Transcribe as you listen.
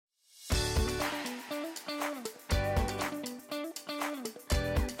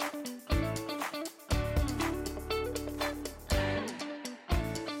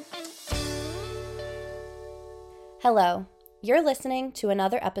Hello, you're listening to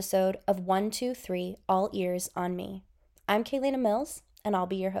another episode of 123 All Ears on Me. I'm Kaylina Mills, and I'll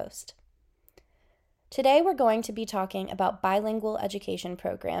be your host. Today we're going to be talking about bilingual education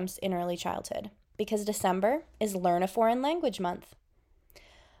programs in early childhood, because December is Learn a Foreign Language Month.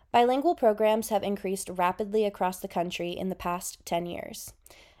 Bilingual programs have increased rapidly across the country in the past 10 years,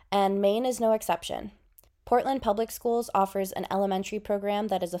 and Maine is no exception. Portland Public Schools offers an elementary program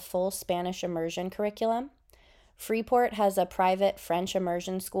that is a full Spanish immersion curriculum. Freeport has a private French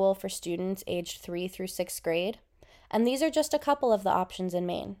immersion school for students aged 3 through 6th grade, and these are just a couple of the options in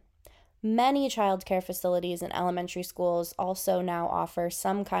Maine. Many childcare facilities and elementary schools also now offer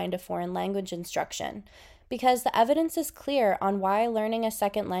some kind of foreign language instruction because the evidence is clear on why learning a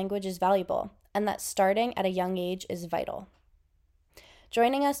second language is valuable and that starting at a young age is vital.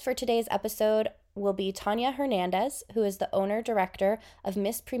 Joining us for today's episode will be Tanya Hernandez, who is the owner-director of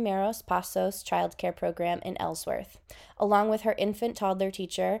Miss Primeros Pasos childcare program in Ellsworth, along with her infant-toddler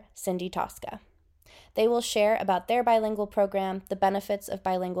teacher, Cindy Tosca. They will share about their bilingual program, the benefits of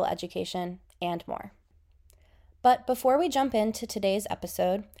bilingual education, and more. But before we jump into today's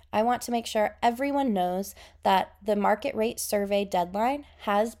episode, I want to make sure everyone knows that the market rate survey deadline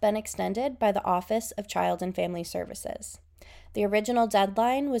has been extended by the Office of Child and Family Services. The original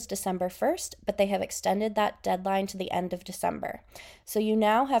deadline was December 1st, but they have extended that deadline to the end of December. So you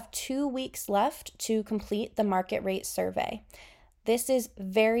now have 2 weeks left to complete the market rate survey. This is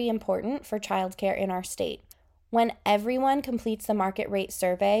very important for childcare in our state. When everyone completes the market rate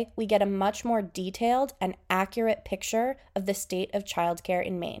survey, we get a much more detailed and accurate picture of the state of childcare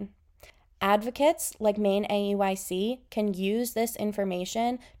in Maine. Advocates like Maine AEYC can use this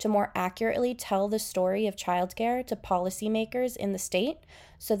information to more accurately tell the story of childcare to policymakers in the state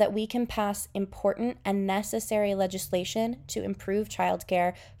so that we can pass important and necessary legislation to improve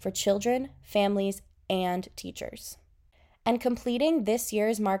childcare for children, families, and teachers. And completing this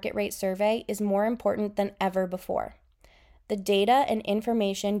year's market rate survey is more important than ever before. The data and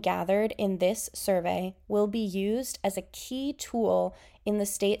information gathered in this survey will be used as a key tool in the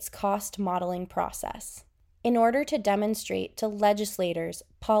state's cost modeling process. In order to demonstrate to legislators,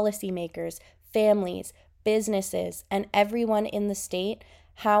 policymakers, families, businesses, and everyone in the state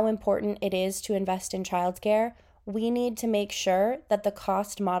how important it is to invest in childcare, we need to make sure that the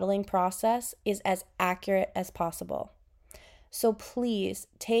cost modeling process is as accurate as possible. So please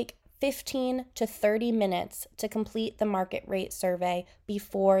take 15 to 30 minutes to complete the market rate survey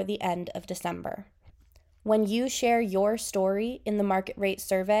before the end of December. When you share your story in the market rate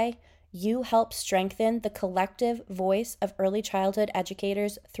survey, you help strengthen the collective voice of early childhood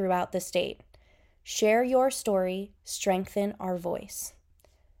educators throughout the state. Share your story, strengthen our voice.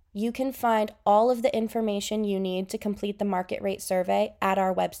 You can find all of the information you need to complete the market rate survey at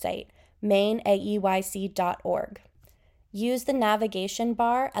our website, maineaeyc.org. Use the navigation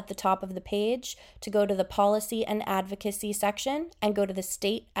bar at the top of the page to go to the Policy and Advocacy section and go to the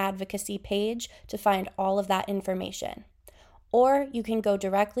State Advocacy page to find all of that information. Or you can go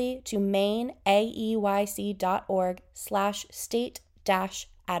directly to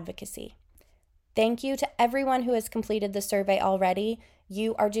maineaeyc.org/state-advocacy. Thank you to everyone who has completed the survey already.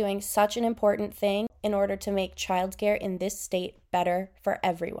 You are doing such an important thing in order to make childcare in this state better for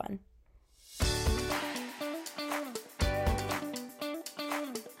everyone.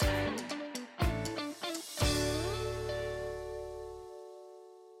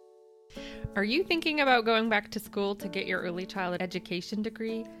 Are you thinking about going back to school to get your early childhood education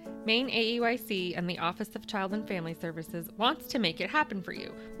degree? Maine AEYC and the Office of Child and Family Services wants to make it happen for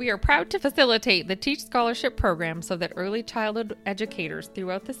you. We are proud to facilitate the Teach Scholarship program so that early childhood educators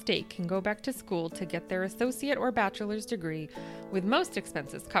throughout the state can go back to school to get their associate or bachelor's degree with most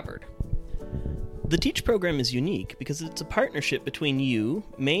expenses covered. The Teach program is unique because it's a partnership between you,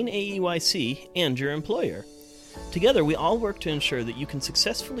 Maine AEYC, and your employer. Together, we all work to ensure that you can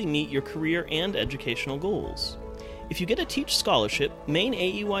successfully meet your career and educational goals. If you get a Teach scholarship, Maine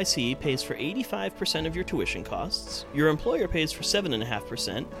AEYC pays for 85% of your tuition costs, your employer pays for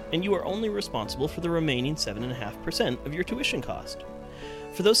 7.5%, and you are only responsible for the remaining 7.5% of your tuition cost.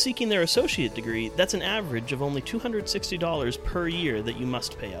 For those seeking their associate degree, that's an average of only $260 per year that you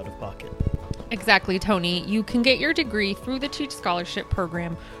must pay out of pocket. Exactly, Tony. You can get your degree through the Teach Scholarship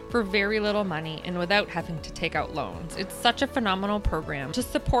program for very little money and without having to take out loans. It's such a phenomenal program to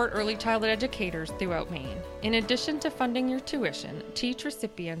support early childhood educators throughout Maine. In addition to funding your tuition, Teach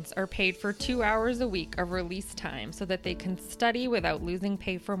recipients are paid for 2 hours a week of release time so that they can study without losing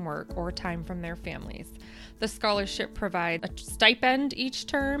pay from work or time from their families. The scholarship provides a stipend each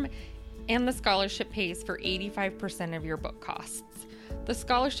term, and the scholarship pays for 85% of your book costs. The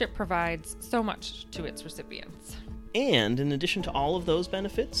scholarship provides so much to its recipients. And in addition to all of those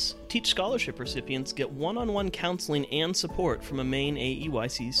benefits, Teach Scholarship recipients get one-on-one counseling and support from a Maine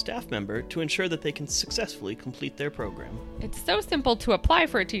AEYC staff member to ensure that they can successfully complete their program. It's so simple to apply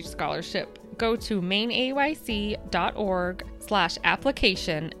for a Teach Scholarship. Go to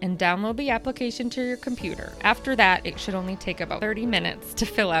maineayc.org/application and download the application to your computer. After that, it should only take about 30 minutes to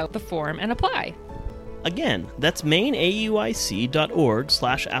fill out the form and apply. Again, that's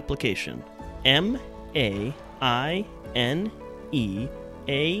maineayc.org/application.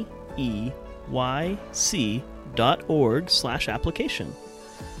 maineayc.org/application.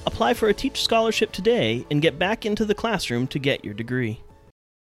 Apply for a Teach Scholarship today and get back into the classroom to get your degree.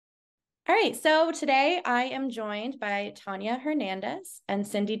 All right, so today I am joined by Tanya Hernandez and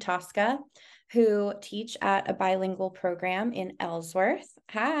Cindy Tosca, who teach at a bilingual program in Ellsworth.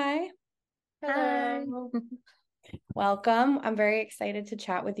 Hi. Hello. Welcome. I'm very excited to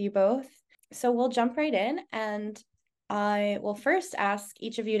chat with you both. So we'll jump right in, and I will first ask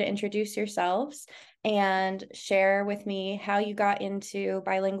each of you to introduce yourselves and share with me how you got into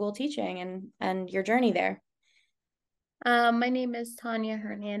bilingual teaching and your journey there. My name is Tanya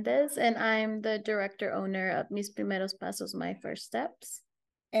Hernandez, and I'm the director owner of Mis Primeros Pasos, My First Steps.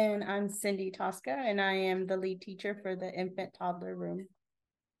 And I'm Cindy Tosca, and I am the lead teacher for the infant toddler room.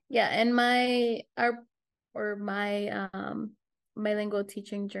 Yeah, and my bilingual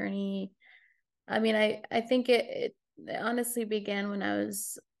teaching journey, I mean, I think it honestly began when I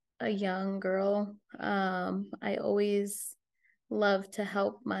was a young girl. I always loved to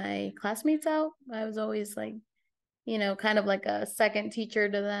help my classmates out. I was always like, kind of like a second teacher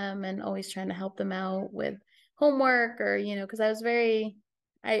to them and always trying to help them out with homework or, because I was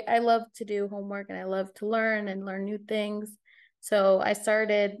I love to do homework and I love to learn and learn new things. So I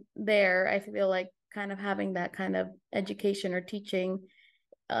started there. I feel like kind of having that kind of education or teaching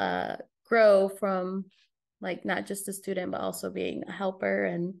grow from like not just a student, but also being a helper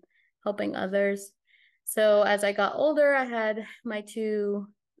and helping others. So as I got older, I had my two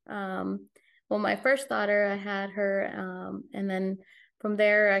my first daughter, I had her, and then from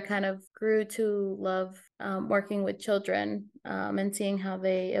there, I kind of grew to love working with children and seeing how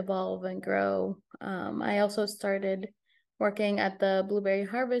they evolve and grow. I also started working at the Blueberry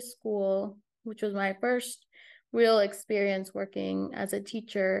Harvest School, which was my first real experience working as a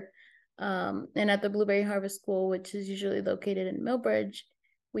teacher. And at the Blueberry Harvest School, which is usually located in Millbridge,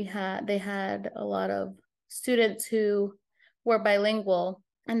 they had a lot of students who were bilingual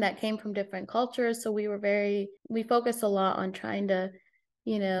and that came from different cultures. So we focused a lot on trying to,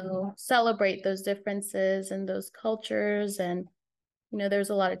 celebrate those differences and those cultures. And,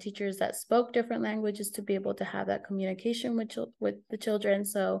 there's a lot of teachers that spoke different languages to be able to have that communication with the children.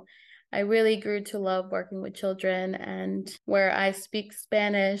 So I really grew to love working with children, and where I speak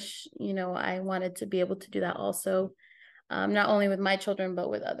Spanish, I wanted to be able to do that also, not only with my children, but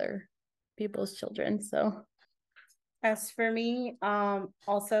with other people's children. So as for me,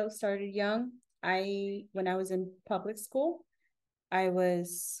 also started young. When I was in public school, I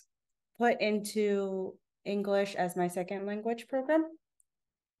was put into English as my second language program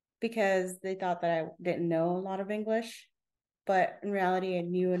because they thought that I didn't know a lot of English, but in reality, I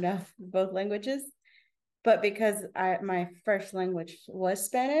knew enough both languages. But because my first language was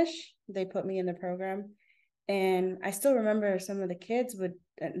Spanish, they put me in the program. And I still remember some of the kids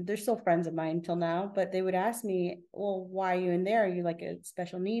they're still friends of mine till now, but they would ask me, well, why are you in there? Are you like a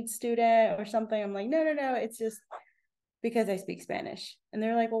special needs student or something? I'm like, no, it's just because I speak Spanish. And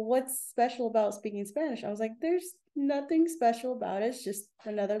they're like, well, what's special about speaking Spanish? I was like, there's nothing special about it. It's just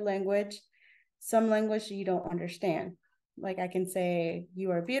another language, some language you don't understand. Like I can say,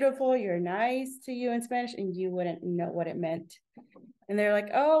 you are beautiful, you're nice to you in Spanish, and you wouldn't know what it meant. And they're like,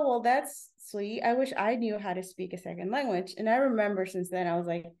 oh, well, that's sweet. I wish I knew how to speak a second language. And I remember since then, I was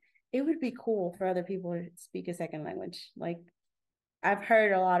like, it would be cool for other people to speak a second language. Like I've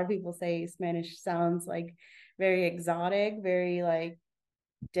heard a lot of people say Spanish sounds like very exotic, very like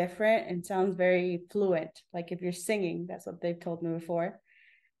different, and sounds very fluent. Like if you're singing, that's what they've told me before.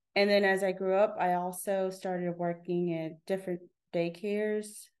 And then as I grew up, I also started working at different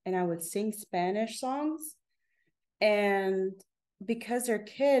daycares, and I would sing Spanish songs. And because they're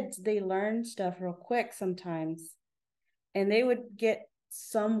kids, they learn stuff real quick sometimes. And they would get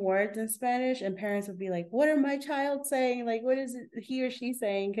some words in Spanish, and parents would be like, what are my child saying? Like, what is he or she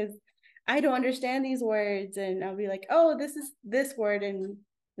saying? Because I don't understand these words. And I'll be like, oh, this is this word. And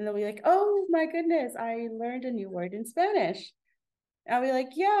they'll be like, oh my goodness, I learned a new word in Spanish. I'll be like,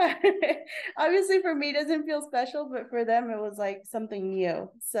 yeah. Obviously for me, it doesn't feel special, but for them, it was like something new.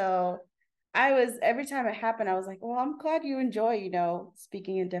 So every time it happened, I was like, well, I'm glad you enjoy,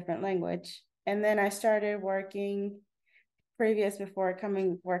 speaking a different language. And then I started working before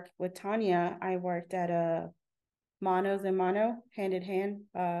coming work with Tanya. I worked at a Manos and Mano hand in hand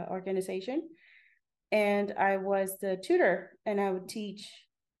organization. And I was the tutor, and I would teach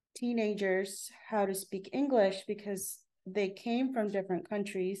teenagers how to speak English because they came from different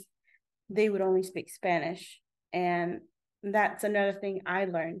countries. They would only speak Spanish. And that's another thing I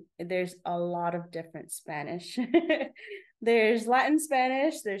learned. There's a lot of different Spanish. There's Latin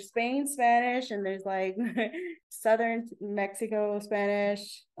Spanish, there's Spain Spanish, and there's like Southern Mexico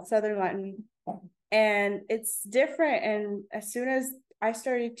Spanish, Southern Latin. And it's different. And as soon as I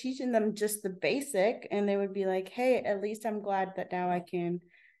started teaching them just the basic, and they would be like, hey, at least I'm glad that now I can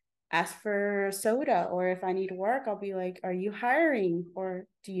ask for soda, or if I need work, I'll be like, are you hiring, or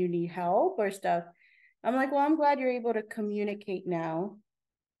do you need help or stuff? I'm like, well, I'm glad you're able to communicate now.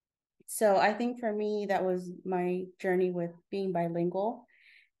 So I think for me, that was my journey with being bilingual.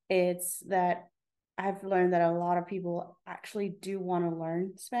 It's that I've learned that a lot of people actually do want to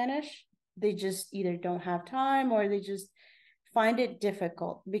learn Spanish. They just either don't have time, or they just find it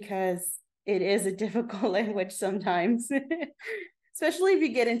difficult, because it is a difficult language sometimes, especially if you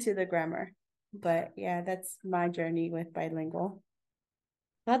get into the grammar. But yeah, that's my journey with bilingual.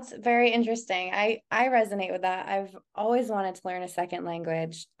 That's very interesting. I resonate with that. I've always wanted to learn a second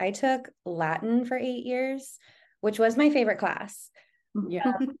language. I took Latin for 8 years, which was my favorite class.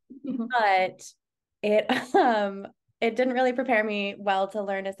 Yeah. But it it didn't really prepare me well to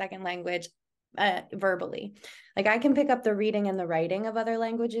learn a second language verbally. Like I can pick up the reading and the writing of other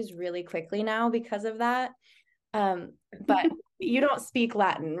languages really quickly now because of that. But you don't speak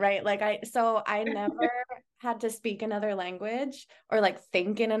Latin, right? So I never had to speak another language or like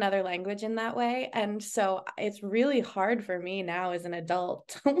think in another language in that way. And so it's really hard for me now as an adult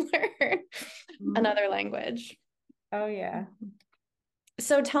to learn another language. Oh yeah.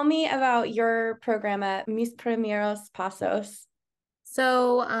 So tell me about your program at Mis Primeros Pasos.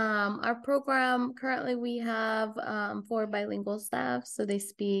 So our program currently we have 4 bilingual staff, so they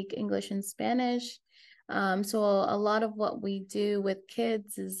speak English and Spanish. So a lot of what we do with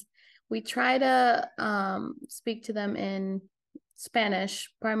kids is we try to speak to them in Spanish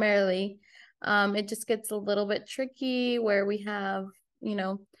primarily. It just gets a little bit tricky where we have, you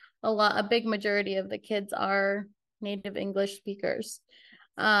know, a big majority of the kids are native English speakers.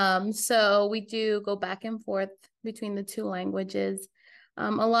 So we do go back and forth between the two languages. A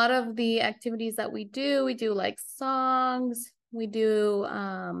lot of the activities that we do like songs, we do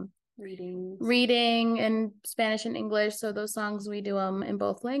reading in Spanish and English. So those songs, we do them in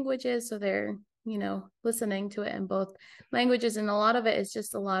both languages. So they're, listening to it in both languages. And a lot of it is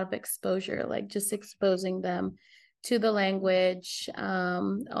just a lot of exposure, like just exposing them to the language,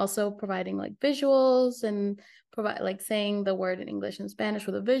 also providing like visuals and provide like saying the word in English and Spanish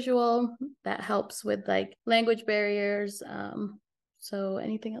with a visual that helps with like language barriers. So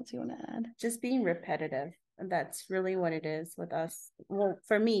anything else you want to add? Just being repetitive. And that's really what it is with us. Well,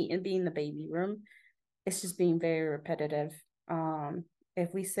 for me, in being the baby room, it's just being very repetitive.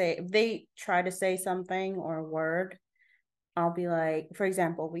 If they try to say something or a word, I'll be like, for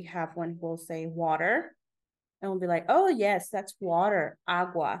example, we have one who will say water, and we'll be like, oh yes, that's water,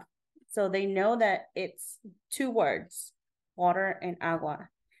 agua. So they know that it's 2 words, water and agua.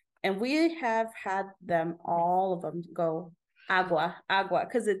 And we have had them, all of them, go agua, agua,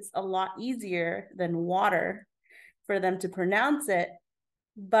 because it's a lot easier than water for them to pronounce it.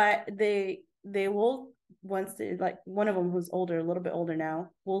 But they will, once they, like one of them who's older, a little bit older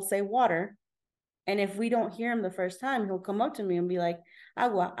now, will say water. And if we don't hear him the first time, he'll come up to me and be like,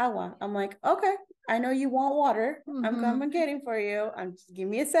 agua, agua. I'm like, okay, I know you want water. I'm coming getting for you. Just give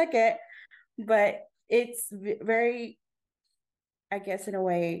me a second. But it's very, I guess in a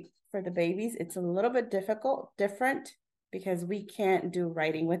way, for the babies, it's a little bit different, because we can't do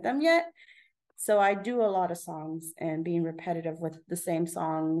writing with them yet. So I do a lot of songs and being repetitive with the same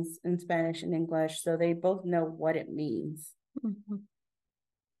songs in Spanish and English, so they both know what it means.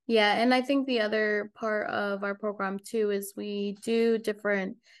 Yeah, and I think the other part of our program too is we do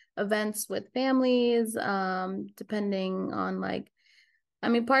different events with families, depending on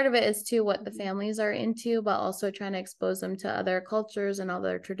part of it is too what the families are into, but also trying to expose them to other cultures and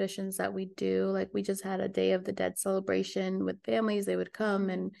other traditions that we do. Like we just had a Day of the Dead celebration with families. They would come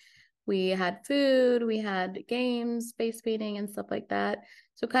and we had food, we had games, face painting and stuff like that.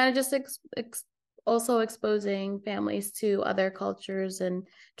 So kind of just also exposing families to other cultures and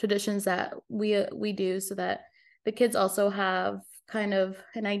traditions that we do, so that the kids also have kind of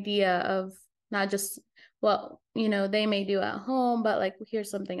an idea of not just what they may do at home, but like here's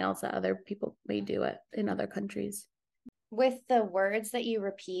something else that other people may do in other countries. With the words that you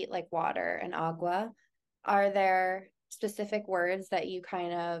repeat, like water and agua, are there specific words that you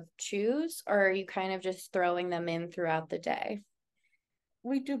kind of choose, or are you kind of just throwing them in throughout the day?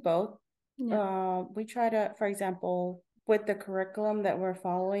 We do both. Yeah. We try to, for example, with the curriculum that we're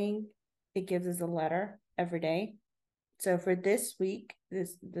following, it gives us a letter every day. So for this week,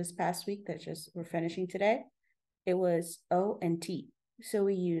 this past week that just we're finishing today, it was O and T. So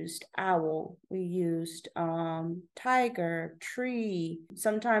we used owl, we used tiger, tree,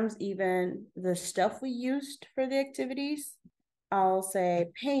 sometimes even the stuff we used for the activities. I'll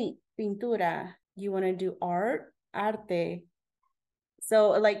say paint, pintura. You want to do art, arte.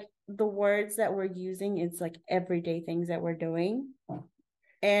 So like the words that we're using, it's like everyday things that we're doing.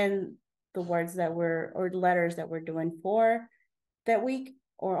 And the words that we're or letters that we're doing for that week,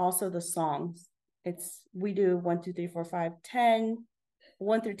 or also the songs. It's we do 1, 2, 3, 4, 5, 10,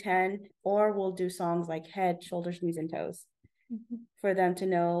 1 through 10, or we'll do songs like head, shoulders, knees, and toes for them to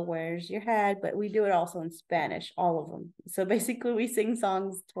know where's your head. But we do it also in Spanish, all of them. So basically, we sing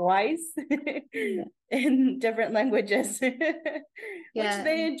songs twice in different languages, which Yeah.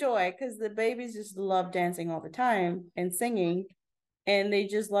 they enjoy because the babies just love dancing all the time and singing, and they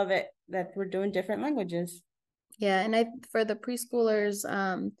just love it that we're doing different languages. Yeah, and I for the preschoolers,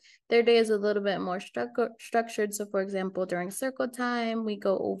 their day is a little bit more structured. So, for example, during circle time, we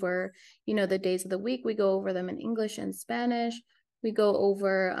go over, the days of the week. We go over them in English and Spanish. We go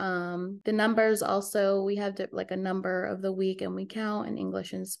over the numbers. Also, we have like a number of the week, and we count in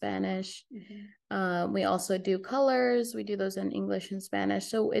English and Spanish. We also do colors. We do those in English and Spanish.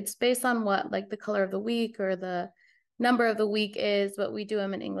 So it's based on what like the color of the week or the number of the week is, but we do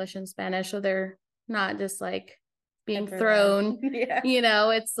them in English and Spanish. So they're not just like being thrown.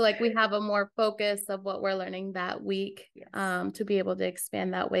 Yeah. It's like we have a more focus of what we're learning that week. Yes. To be able to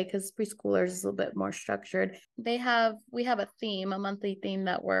expand that way, because preschoolers is a little bit more structured. We have a monthly theme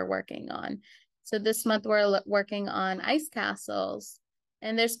that we're working on. So this month we're working on ice castles,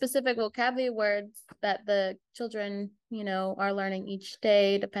 and there's specific vocabulary words that the children are learning each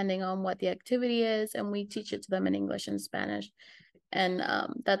day depending on what the activity is, and we teach it to them in English and Spanish. And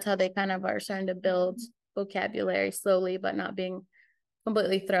that's how they kind of are starting to build vocabulary slowly, but not being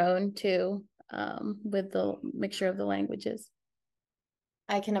completely thrown to with the mixture of the languages.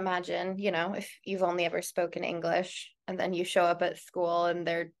 I can imagine, if you've only ever spoken English and then you show up at school and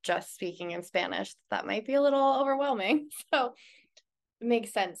they're just speaking in Spanish, that might be a little overwhelming. So it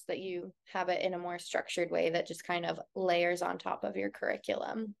makes sense that you have it in a more structured way that just kind of layers on top of your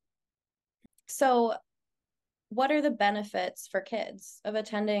curriculum. So, what are the benefits for kids of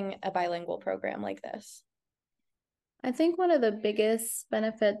attending a bilingual program like this? I think one of the biggest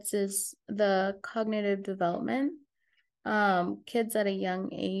benefits is the cognitive development. Kids at a young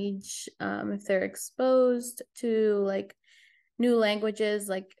age, if they're exposed to like new languages,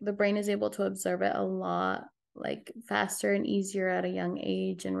 like the brain is able to observe it a lot like faster and easier at a young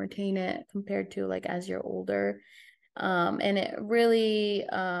age and retain it compared to like as you're older. And it really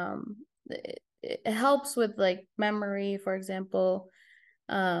it helps with like memory. For example,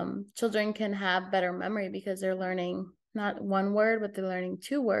 children can have better memory because they're learning not one word, but they're learning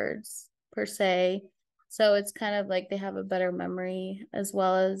two words per se. So it's kind of like they have a better memory as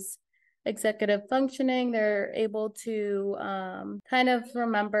well as executive functioning. They're able to kind of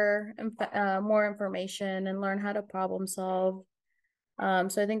remember more information and learn how to problem solve.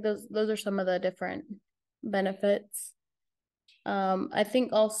 So I think those are some of the different benefits. I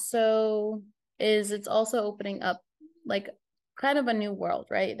think also it's also opening up like kind of a new world,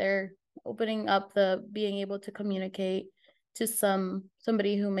 right? They're opening up the being able to communicate to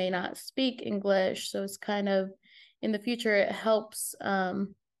somebody who may not speak English. So it's kind of in the future it helps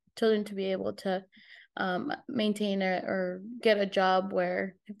children to be able to maintain or get a job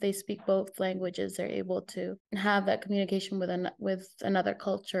where if they speak both languages, they're able to have that communication with another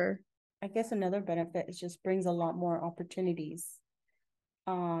culture. I guess another benefit is just brings a lot more opportunities.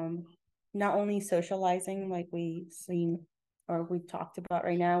 Not only socializing like we've seen or we've talked about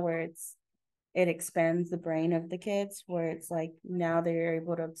right now, where it expands the brain of the kids, where it's like now they're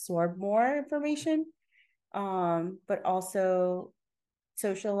able to absorb more information, but also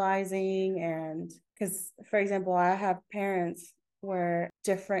socializing. And because, for example, I have parents where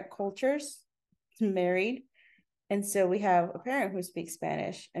different cultures married, and so we have a parent who speaks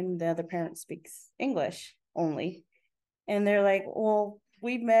Spanish and the other parent speaks English only. And they're like, well,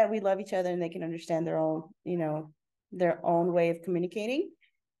 we've met, we love each other, and they can understand their own way of communicating.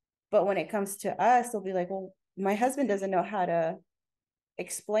 But when it comes to us, they'll be like, well, my husband doesn't know how to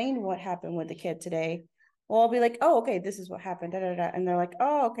explain what happened with the kid today. Well, I'll be like, oh, okay, this is what happened. Da, da, da. And they're like,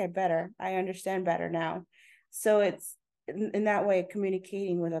 oh, okay, better. I understand better now. So in that way,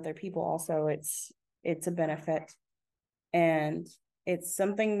 communicating with other people also, it's a benefit. And it's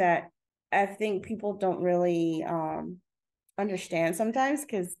something that I think people don't really understand sometimes,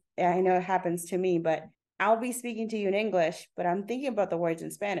 because I know it happens to me, but I'll be speaking to you in English, but I'm thinking about the words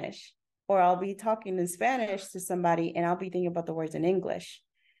in Spanish. Or I'll be talking in Spanish to somebody and I'll be thinking about the words in English.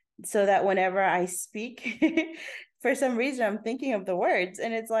 So that whenever I speak, for some reason, I'm thinking of the words.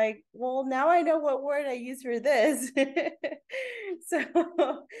 And it's like, well, now I know what word I use for this. So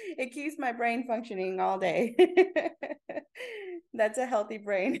it keeps my brain functioning all day. That's a healthy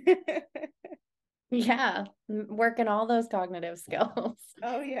brain. Yeah, working all those cognitive skills.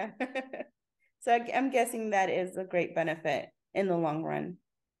 Oh, yeah. So I'm guessing that is a great benefit in the long run.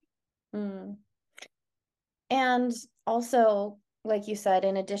 Mm. And also, like you said,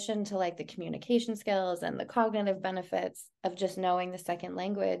 in addition to like the communication skills and the cognitive benefits of just knowing the second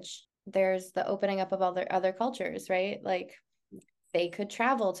language, there's the opening up of other cultures, right? Like they could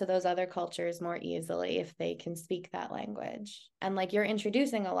travel to those other cultures more easily if they can speak that language. And like you're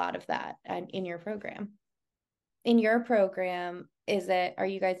introducing a lot of that in your program. In your program, are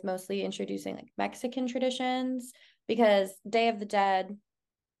you guys mostly introducing like Mexican traditions? Because Day of the Dead,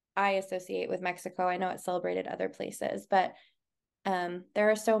 I associate with Mexico. I know it's celebrated other places, but there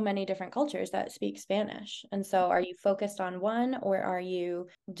are so many different cultures that speak Spanish. And so are you focused on one, or are you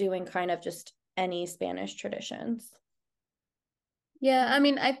doing kind of just any Spanish traditions? Yeah, I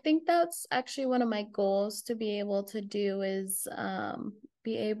mean, I think that's actually one of my goals to be able to do is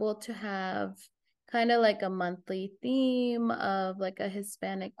be able to have kind of like a monthly theme of like a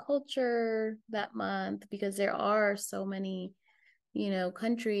Hispanic culture that month, because there are so many,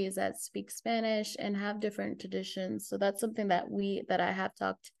 countries that speak Spanish and have different traditions. So that's something that I have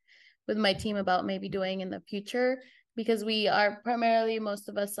talked with my team about maybe doing in the future, because we are primarily, most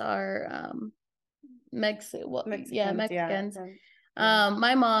of us are Mexicans.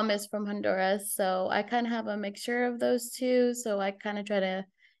 My mom is from Honduras, so I kind of have a mixture of those two. So I kind of try to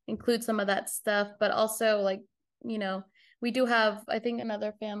include some of that stuff, but also like, we do have, I think,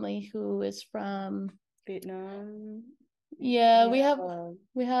 another family who is from Vietnam. Yeah, we have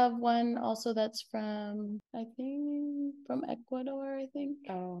one also that's from, I think, from Ecuador, I think.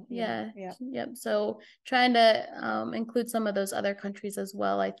 Oh, Yeah. yeah. Yep. So trying to include some of those other countries as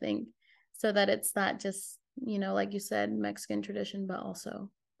well, I think, so that it's not just, like you said, Mexican tradition, but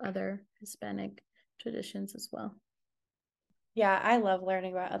also other Hispanic traditions as well. Yeah, I love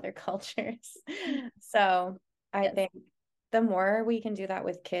learning about other cultures. So I Yes. think the more we can do that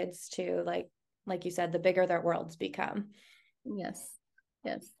with kids too, like you said, the bigger their worlds become. Yes.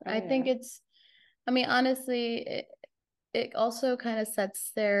 Yes. Oh, I think yeah. I mean, honestly, it also kind of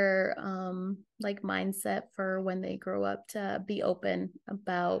sets their like mindset for when they grow up to be open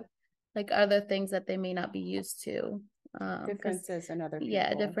about like other things that they may not be used to. Differences in other people.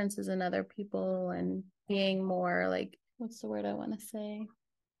 Yeah, differences in other people, and being more like, what's the word I want to say?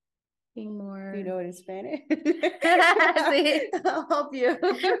 Being more. You know it in Spanish? See? I'll help you.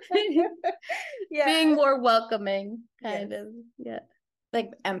 Yeah. Being more welcoming, kind Yes. of. Yeah.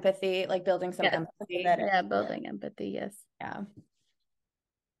 Like empathy, like building some Yeah. empathy. Yeah, building empathy, yes. Yeah.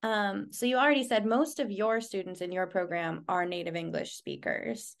 So you already said most of your students in your program are native English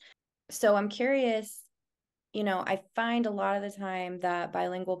speakers. So I'm curious, I find a lot of the time that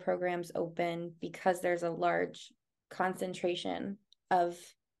bilingual programs open because there's a large concentration of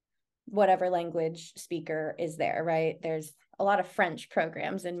whatever language speaker is there, right? There's a lot of French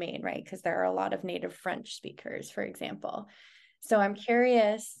programs in Maine, right? Because there are a lot of native French speakers, for example. So I'm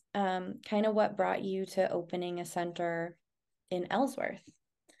curious, kind of what brought you to opening a center in Ellsworth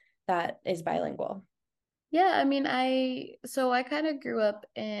that is bilingual. Yeah, I mean, I kind of grew up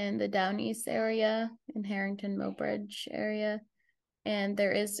in the Down East area, in Harrington, Millbridge area, and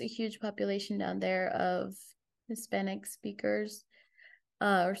there is a huge population down there of Hispanic speakers,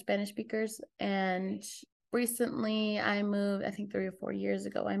 or Spanish speakers. And recently I moved, I think 3 or 4 years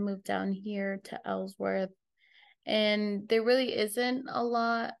ago, I moved down here to Ellsworth, and there really isn't a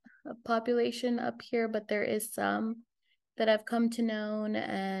lot of population up here, but there is some that I've come to know.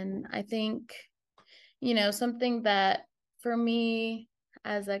 And I think, something that for me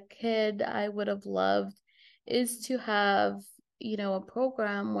as a kid, I would have loved is to have, a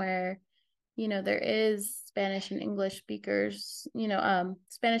program where, there is Spanish and English speakers,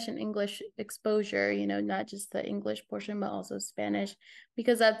 Spanish and English exposure, not just the English portion, but also Spanish,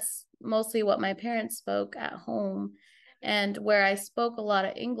 because that's mostly what my parents spoke at home. And where I spoke a lot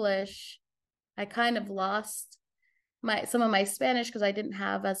of English, I kind of lost some of my Spanish because I didn't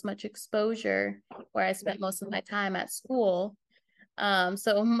have as much exposure where I spent most of my time at school.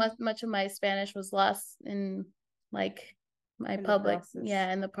 So much of my Spanish was lost in like my in public,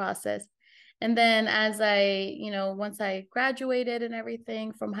 in the process. And then as I, once I graduated and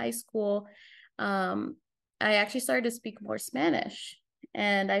everything from high school, I actually started to speak more Spanish.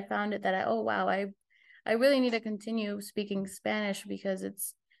 And I found it that I really need to continue speaking Spanish because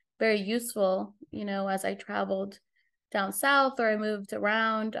it's very useful, as I traveled down south or I moved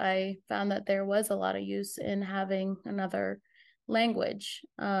around, I found that there was a lot of use in having another language.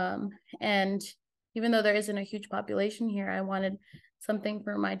 And even though there isn't a huge population here, I wanted something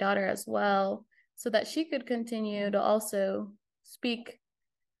for my daughter as well so that she could continue to also speak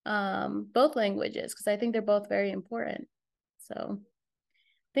both languages because I think they're both very important. So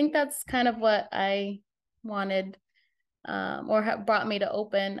I think that's kind of what I wanted or brought me to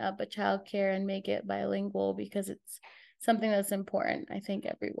open up a childcare and make it bilingual because it's something that's important, I think,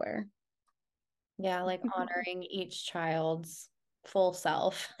 everywhere. Yeah, like honoring each child's full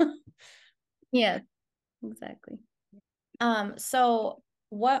self. Yeah, exactly. So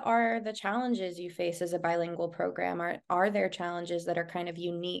what are the challenges you face as a bilingual program? Are there challenges that are kind of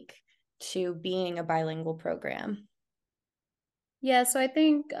unique to being a bilingual program? Yeah, so I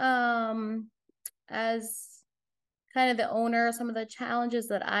think as kind of the owner, some of the challenges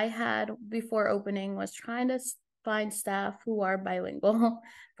that I had before opening was trying to find staff who are bilingual,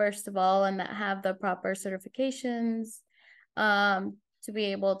 first of all, and that have the proper certifications to be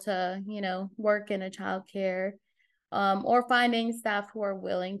able to, work in a childcare, or finding staff who are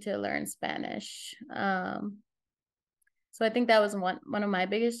willing to learn Spanish. So I think that was one of my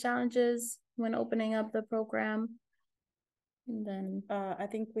biggest challenges when opening up the program. And then I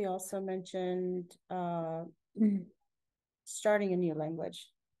think we also mentioned starting a new language.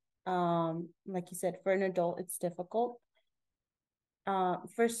 Like you said, for an adult, it's difficult.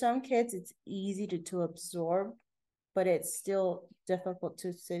 For some kids, it's easy to absorb, but it's still difficult to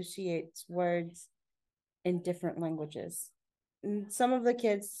associate words in different languages. And some of the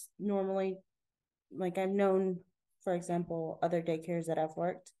kids normally, like I've known, for example, other daycares that I've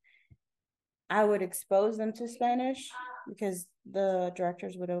worked, I would expose them to Spanish because the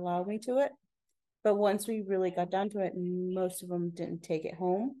directors would allow me to it. But once we really got down to it, most of them didn't take it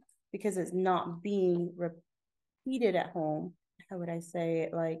home because it's not being repeated at home. How would I say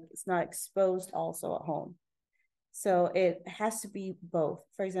it? Like it's not exposed also at home. So it has to be both.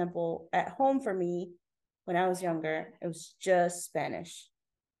 For example, at home for me, when I was younger, it was just Spanish.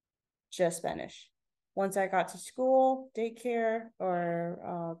 Just Spanish. Once I got to school, daycare,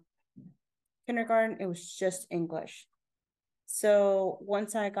 or kindergarten, it was just English. So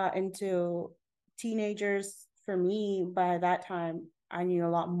once I got into teenagers, for me, by that time, I knew a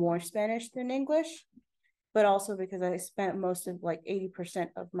lot more Spanish than English, but also because I spent most of like 80%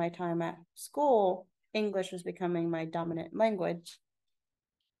 of my time at school, English was becoming my dominant language.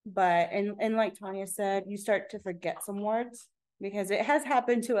 But, and like Tanya said, you start to forget some words because it has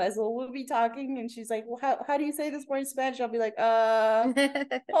happened to us. We'll be talking and she's like, well, how do you say this word in Spanish? I'll be like,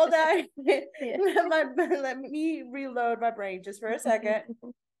 hold on. Let me reload my brain just for a second.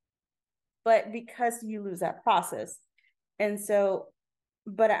 But because you lose that process. And so,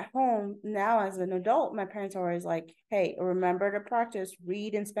 but at home now as an adult, my parents are always like, hey, remember to practice,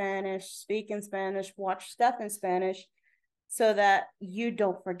 read in Spanish, speak in Spanish, watch stuff in Spanish so that you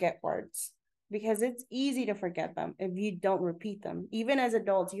don't forget words because it's easy to forget them if you don't repeat them. Even as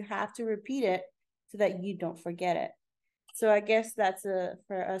adults, you have to repeat it so that you don't forget it. So I guess that's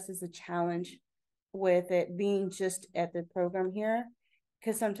for us is a challenge with it being just at the program here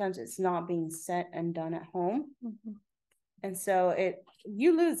because sometimes it's not being said and done at home. Mm-hmm. And so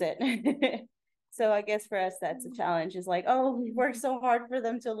you lose it. So I guess for us, that's a challenge is like, oh, we work so hard for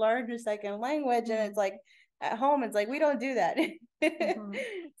them to learn a second language. And it's like, at home, it's like, we don't do that. Mm-hmm.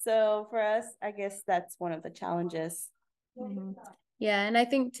 So for us, I guess that's one of the challenges. Mm-hmm. Yeah. And I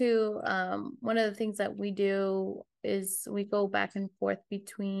think too, one of the things that we do is we go back and forth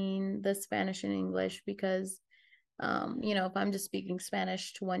between the Spanish and English because if I'm just speaking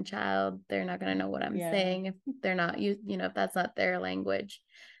Spanish to one child, they're not going to know what I'm saying if they're not, if that's not their language.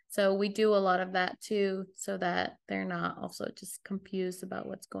 So we do a lot of that too, so that they're not also just confused about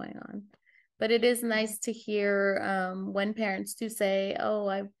what's going on. But it is nice to hear when parents do say,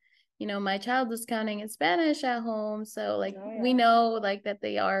 oh, my child was counting in Spanish at home. So like, we know like that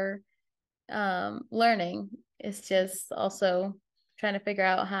they are learning. It's just also trying to figure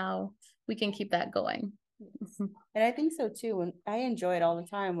out how we can keep that going. And I think so too. And I enjoy it all the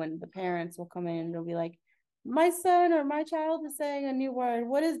time when the parents will come in and they'll be like, my son or my child is saying a new word.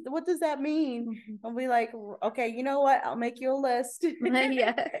 What does that mean? Mm-hmm. I'll be like, okay, you know what? I'll make you a list.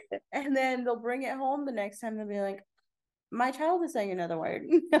 Yeah. And then they'll bring it home the next time. They'll be like, my child is saying another word.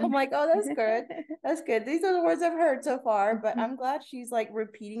 I'm like, oh, that's good. That's good. These are the words I've heard so far, but I'm glad she's like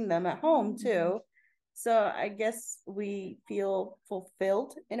repeating them at home too. So I guess we feel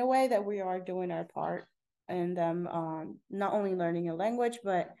fulfilled in a way that we are doing our part and not only learning a language,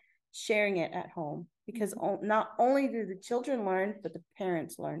 but sharing it at home, because not only do the children learn, but the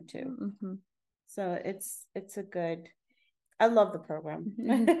parents learn too. Mm-hmm. So it's a good, I love the program.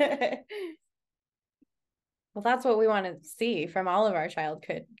 Well, that's what we want to see from all of our child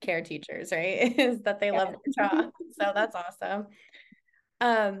care teachers, right? Is that they love their job. So that's awesome.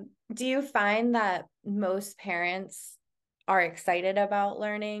 Do you find that most parents are excited about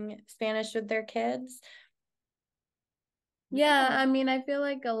learning Spanish with their kids? Yeah, I mean, I feel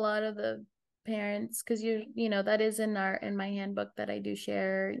like a lot of the parents, because you know, that is in my handbook that I do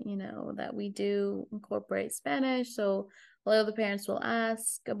share, you know, that we do incorporate Spanish. So a lot of the parents will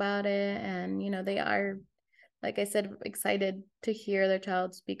ask about it, and you know, they are, like I said, excited to hear their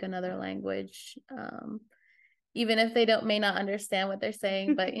child speak another language. Even if they may not understand what they're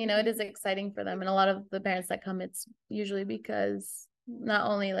saying, but you know, it is exciting for them. And a lot of the parents that come, it's usually because not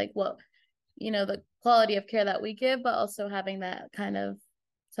only like what, you know, the quality of care that we give, but also having that kind of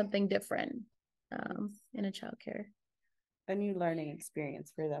something different in a child care. A new learning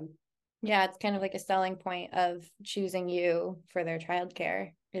experience for them. Yeah, it's kind of like a selling point of choosing you for their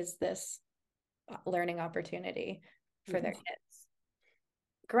childcare is this learning opportunity for their kids.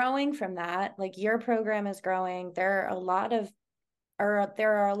 Growing from that, like your program is growing. There are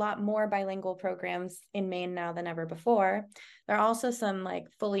a lot more bilingual programs in Maine now than ever before. There are also some like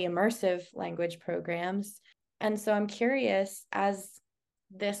fully immersive language programs. And so I'm curious, as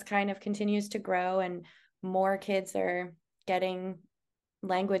this kind of continues to grow and more kids are getting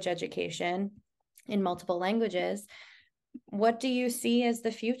language education in multiple languages, what do you see as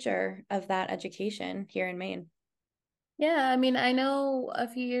the future of that education here in Maine? Yeah, I mean, I know a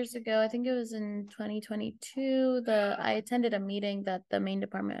few years ago, I think it was in 2022, I attended a meeting that the Maine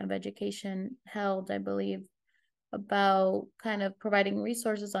Department of Education held, I believe, about kind of providing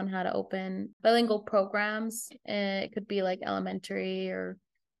resources on how to open bilingual programs. It could be like elementary or,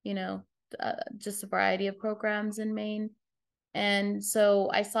 you know, just a variety of programs in Maine. And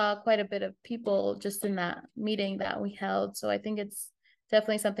so I saw quite a bit of people just in that meeting that we held. So I think it's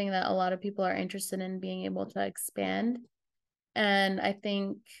definitely something that a lot of people are interested in being able to expand. And I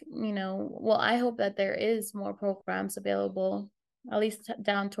think, you know, well, I hope that there is more programs available, at least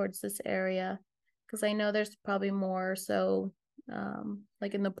down towards this area, because I know there's probably more. So,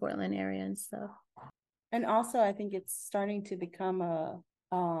 like in the Portland area and stuff. And also, I think it's starting to become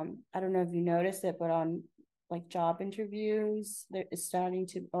I don't know if you noticed it, but on like job interviews, there is starting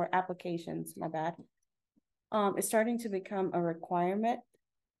to, or applications, my bad. It's starting to become a requirement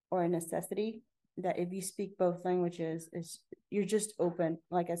or a necessity that if you speak both languages, you're just open,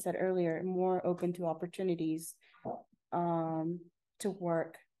 like I said earlier, more open to opportunities to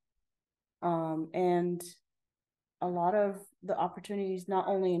work. And a lot of the opportunities, not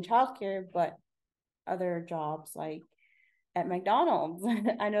only in childcare, but other jobs like at McDonald's.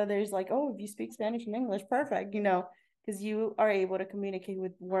 I know there's like, oh, if you speak Spanish and English, perfect, you know, because you are able to communicate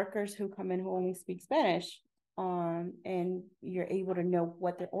with workers who come in who only speak Spanish. And you're able to know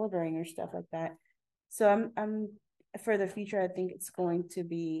what they're ordering or stuff like that. So I'm for the future, I think it's going to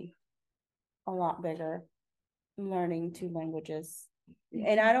be a lot bigger, learning two languages.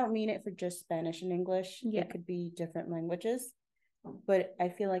 And I don't mean it for just Spanish and English. Yeah. It could be different languages, but I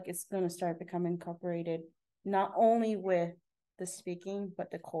feel like it's going to start becoming incorporated not only with the speaking,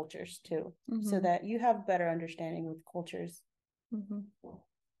 but the cultures too, so that you have better understanding with cultures.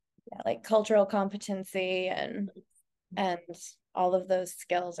 Yeah, like cultural competency and all of those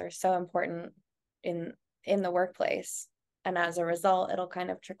skills are so important in the workplace. And as a result, it'll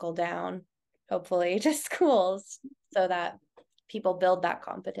kind of trickle down, hopefully, to schools so that people build that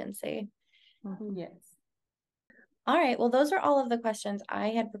competency. Yes. All right. Well, those are all of the questions I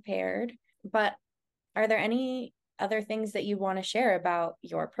had prepared, but are there any other things that you want to share about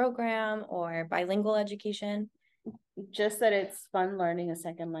your program or bilingual education? Just that it's fun learning a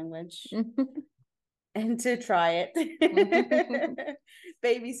second language and to try it.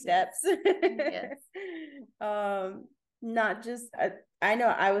 Baby steps. Yes. Not just, I know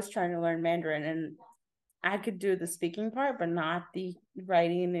I was trying to learn Mandarin and I could do the speaking part, but not the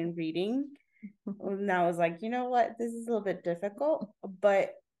writing and reading. And I was like, you know what, this is a little bit difficult,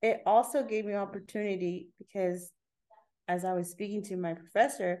 but it also gave me opportunity because as I was speaking to my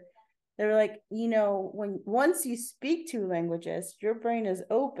professor, they were like, you know, once you speak two languages, your brain is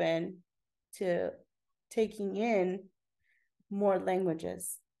open to taking in more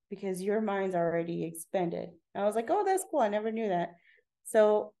languages. because your mind's already expanded. And I was like, oh, that's cool. I never knew that.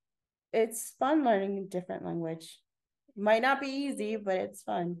 So it's fun learning a different language. Might not be easy, but it's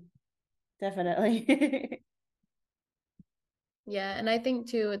fun. Definitely. Yeah, and I think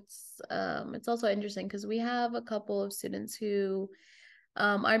too it's also interesting because we have a couple of students who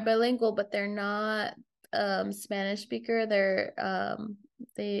are bilingual, but they're not Spanish speaker. They're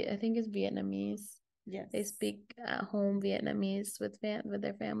they I think it's Vietnamese. Yes. They speak at home Vietnamese with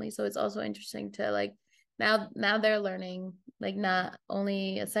their family. So it's also interesting to like now they're learning like not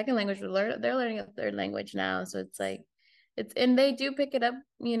only a second language, but they're learning a third language now. So it's like and they do pick it up,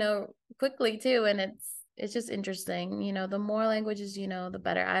 quickly too. And it's just interesting. The more languages the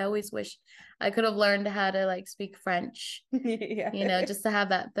better. I always wish I could have learned how to like speak French, Yeah. just to have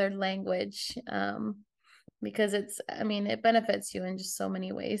that third language. Because it benefits you in just so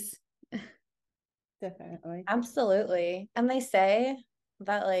many ways. Definitely. Absolutely. And they say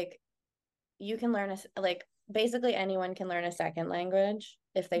that like you can learn like basically anyone can learn a second language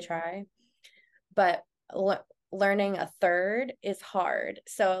if they try, but learning a third is hard.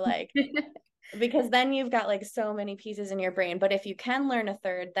 So like because then you've got like so many pieces in your brain, but if you can learn a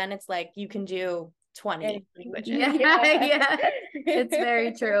third, then it's like you can do 20 languages. Yeah. It's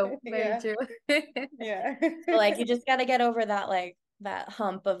very true. Very true. Yeah. So like you just got to get over that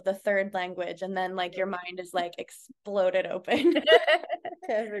hump of the third language, and then like your mind is like exploded open.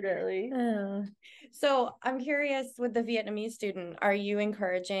 Definitely. So I'm curious, with the Vietnamese student, are you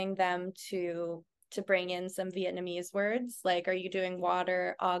encouraging them to bring in some Vietnamese words? Like, are you doing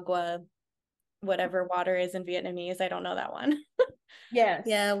water, agua, whatever water is in Vietnamese? I don't know that one. Yes.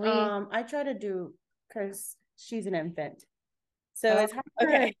 Yeah, I try to do, because she's an infant. So it's hard for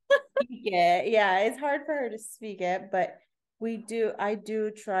her to speak it. Yeah, it's hard for her to speak it, but I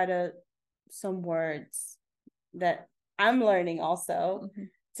do try to some words that I'm learning also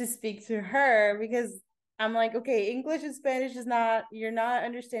to speak to her, because I'm like, okay, English and Spanish you're not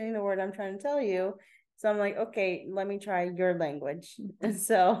understanding the word I'm trying to tell you. So I'm like, okay, let me try your language. And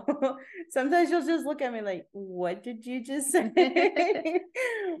so sometimes she'll just look at me like, what did you just say?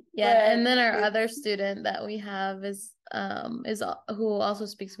 Yeah, and then our other student that we have is who also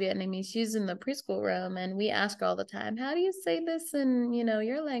speaks Vietnamese. She's in the preschool room, and we ask her all the time, how do you say this in,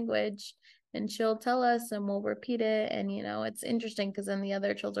 your language? And she'll tell us, and we'll repeat it. And, it's interesting because then the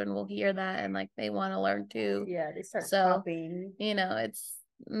other children will hear that and like they want to learn too. Yeah, they start copying.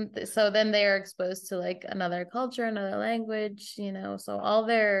 So then they are exposed to like another culture, another language,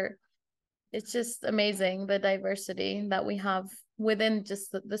 so it's just amazing the diversity that we have within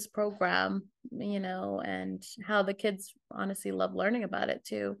just this program, and how the kids honestly love learning about it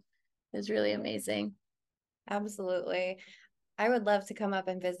too is really amazing. Absolutely. I would love to come up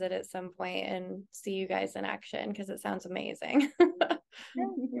and visit at some point and see you guys in action because it sounds amazing.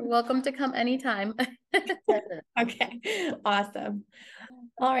 You're welcome to come anytime. Okay, awesome.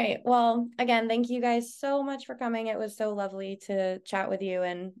 All right. Well, again, thank you guys so much for coming. It was so lovely to chat with you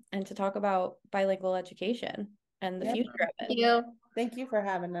and to talk about bilingual education and the future of it. Thank you. Thank you for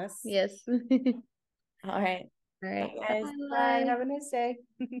having us. Yes. All right. All right. Bye, guys. Bye. Have a nice day.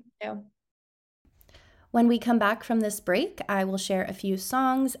 When we come back from this break, I will share a few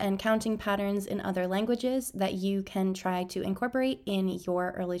songs and counting patterns in other languages that you can try to incorporate in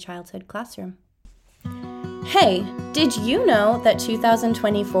your early childhood classroom. Hey, did you know that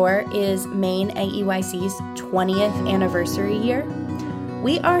 2024 is Maine AEYC's 20th anniversary year?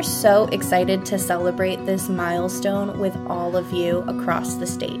 We are so excited to celebrate this milestone with all of you across the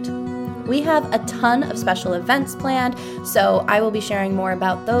state. We have a ton of special events planned, so I will be sharing more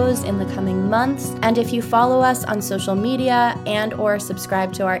about those in the coming months. And if you follow us on social media and or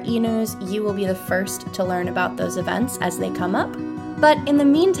subscribe to our e-news, you will be the first to learn about those events as they come up. But in the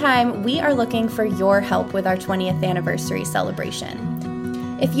meantime, we are looking for your help with our 20th anniversary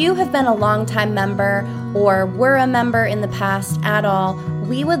celebration. If you have been a longtime member or were a member in the past at all,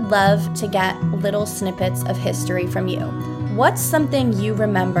 we would love to get little snippets of history from you. What's something you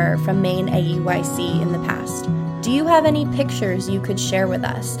remember from Maine AEYC in the past? Do you have any pictures you could share with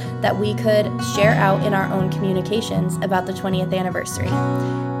us that we could share out in our own communications about the 20th anniversary?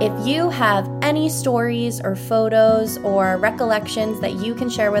 If you have any stories or photos or recollections that you can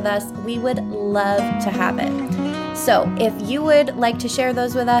share with us, we would love to have it. So if you would like to share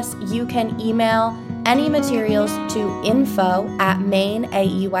those with us, you can email any materials to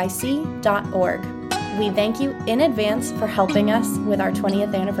info@maineayeyc.org. We thank you in advance for helping us with our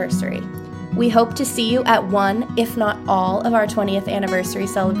 20th anniversary. We hope to see you at one, if not all, of our 20th anniversary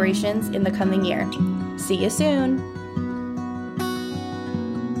celebrations in the coming year. See you soon!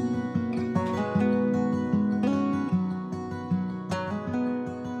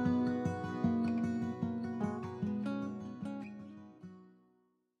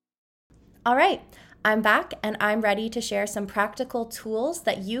 All right, I'm back and I'm ready to share some practical tools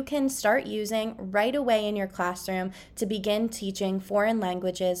that you can start using right away in your classroom to begin teaching foreign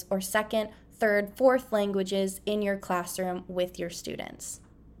languages or second, third, fourth languages in your classroom with your students.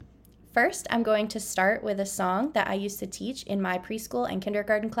 First, I'm going to start with a song that I used to teach in my preschool and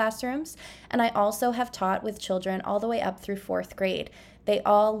kindergarten classrooms, and I also have taught with children all the way up through 4th grade. They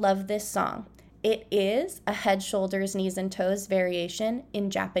all love this song. It is a head, shoulders, knees, and toes variation in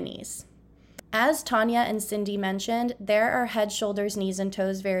Japanese. As Tanya and Cindy mentioned, there are head, shoulders, knees, and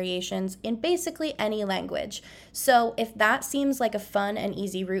toes variations in basically any language. So if that seems like a fun and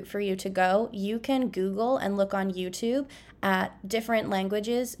easy route for you to go, you can Google and look on YouTube at different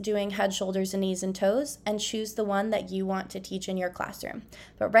languages doing head, shoulders, and knees and toes and choose the one that you want to teach in your classroom.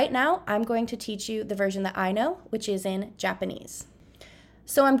 But right now, I'm going to teach you the version that I know, which is in Japanese.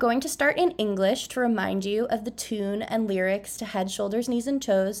 So I'm going to start in English to remind you of the tune and lyrics to head, shoulders, knees, and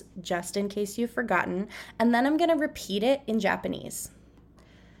toes, just in case you've forgotten, and then I'm going to repeat it in Japanese.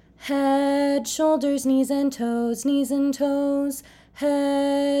 Head, shoulders, knees, and toes, knees and toes.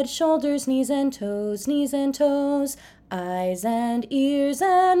 Head, shoulders, knees, and toes, knees and toes. Eyes and ears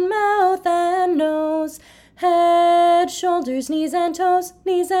and mouth and nose. Head, shoulders, knees, and toes,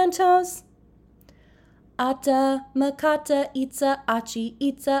 knees and toes. Ata, makata, itza, achi,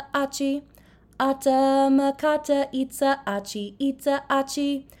 itza, achi. Ata, makata, itza, achi, itza,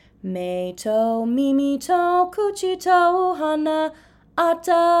 achi. Meito, mimito, kuchito, hana.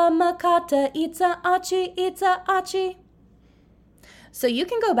 Ata, makata, itza, achi, itza, achi. So you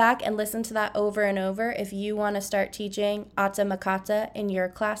can go back and listen to that over and over if you want to start teaching ata makata in your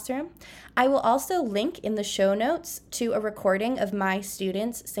classroom. I will also link in the show notes to a recording of my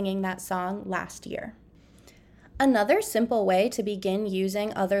students singing that song last year. Another simple way to begin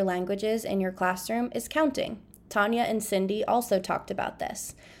using other languages in your classroom is counting. Tanya and Cindy also talked about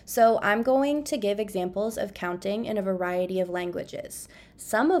this. So I'm going to give examples of counting in a variety of languages,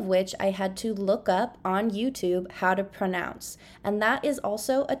 some of which I had to look up on YouTube how to pronounce. And that is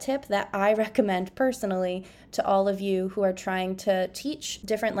also a tip that I recommend personally to all of you who are trying to teach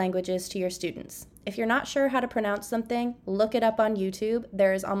different languages to your students. If you're not sure how to pronounce something, look it up on YouTube.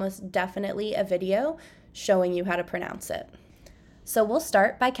 There is almost definitely a video showing you how to pronounce it. So we'll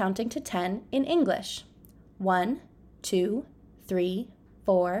start by counting to 10 in English. 1, 2, 3,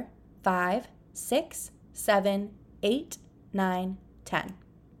 4, 5, 6, 7, 8, 9, 10.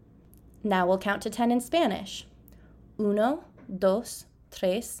 Now we'll count to 10 in Spanish. 1, 2,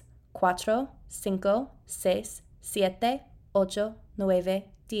 3, 4, 5, 6, 7, 8, 9,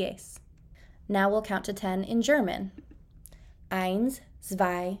 10. Now we'll count to 10 in German. 1, 2,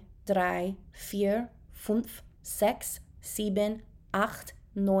 3, 4, 5, 6, 7, 8,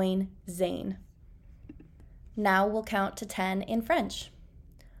 9, 10. Now we'll count to 10 in French.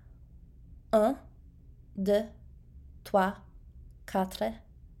 1, 2, 3, 4, 5,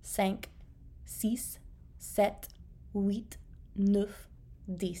 6, 7, 8, 9,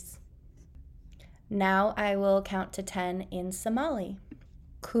 10. Now I will count to 10 in Somali.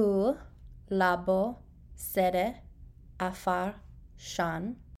 Ku, labo, sere, afar,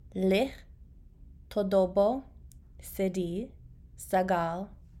 shan, lich, todobo, sedi, sagal,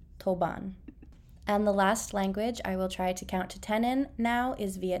 toban. And the last language I will try to count to 10 in now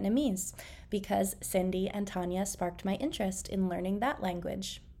is Vietnamese, because Cindy and Tanya sparked my interest in learning that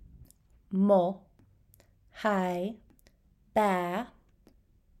language. Mo, hai, ba,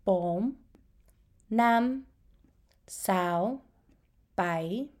 bom, nam, sao,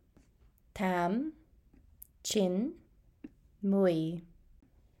 bai, tam, chin, mui.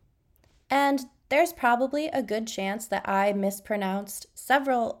 And there's probably a good chance that I mispronounced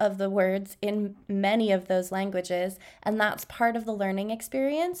several of the words in many of those languages, and that's part of the learning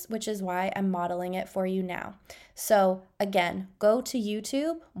experience, which is why I'm modeling it for you now. So again, go to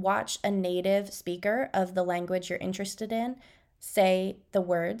YouTube, watch a native speaker of the language you're interested in say the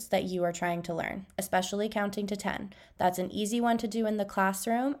words that you are trying to learn, especially counting to 10. That's an easy one to do in the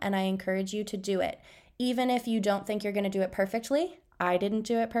classroom, and I encourage you to do it. Even if you don't think you're going to do it perfectly, I didn't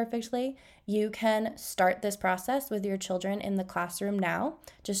do it perfectly, you can start this process with your children in the classroom now.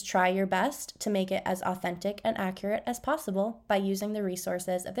 Just try your best to make it as authentic and accurate as possible by using the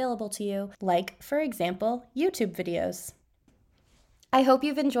resources available to you, like, for example, YouTube videos. I hope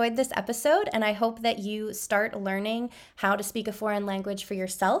you've enjoyed this episode, and I hope that you start learning how to speak a foreign language for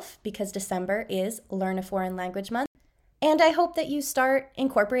yourself, because December is Learn a Foreign Language Month. And I hope that you start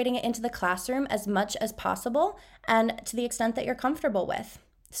incorporating it into the classroom as much as possible and to the extent that you're comfortable with.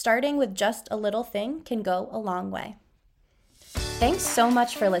 Starting with just a little thing can go a long way. Thanks so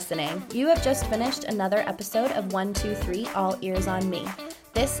much for listening. You have just finished another episode of 1, 2, 3, All Ears on Me.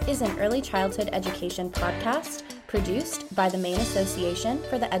 This is an early childhood education podcast produced by the Maine Association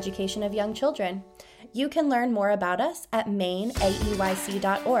for the Education of Young Children. You can learn more about us at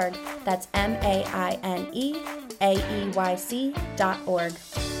maineaeyc.org. That's maineaeyc.org.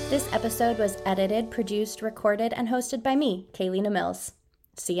 This episode was edited, produced, recorded, and hosted by me, Kaylina Mills.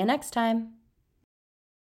 See you next time.